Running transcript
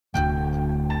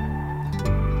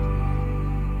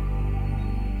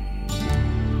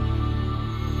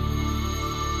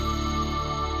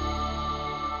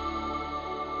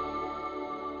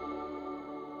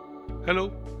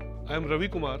Hello, I am Ravi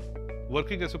Kumar,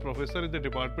 working as a professor in the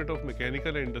Department of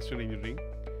Mechanical and Industrial Engineering,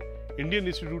 Indian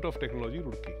Institute of Technology,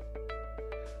 Roorkee.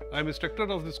 I am instructor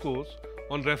of this course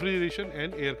on refrigeration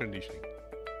and air conditioning.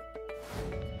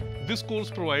 This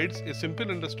course provides a simple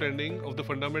understanding of the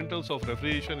fundamentals of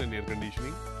refrigeration and air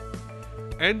conditioning,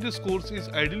 and this course is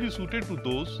ideally suited to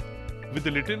those with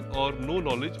little or no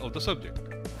knowledge of the subject.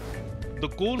 The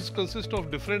course consists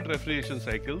of different refrigeration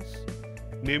cycles,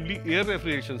 namely air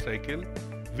refrigeration cycle,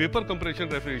 vapor compression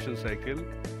refrigeration cycle,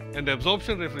 and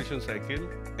absorption refrigeration cycle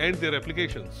and their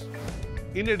applications.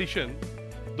 In addition,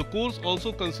 the course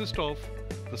also consists of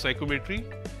the psychrometry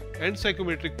and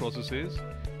psychrometric processes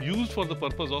used for the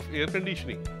purpose of air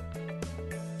conditioning.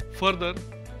 Further,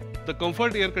 the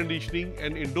comfort air conditioning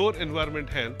and indoor environment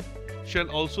health shall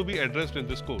also be addressed in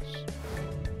this course.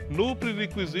 No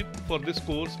prerequisite for this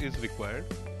course is required.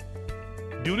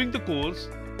 During the course,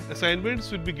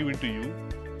 assignments will be given to you,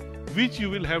 which you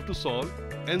will have to solve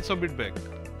and submit back.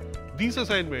 These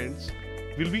assignments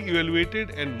will be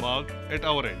evaluated and marked at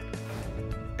our end.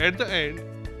 At the end,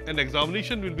 an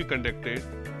examination will be conducted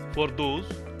for those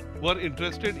who are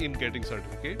interested in getting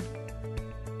certificate.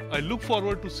 I look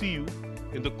forward to see you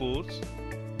in the course.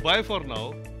 Bye for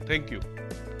now. Thank you.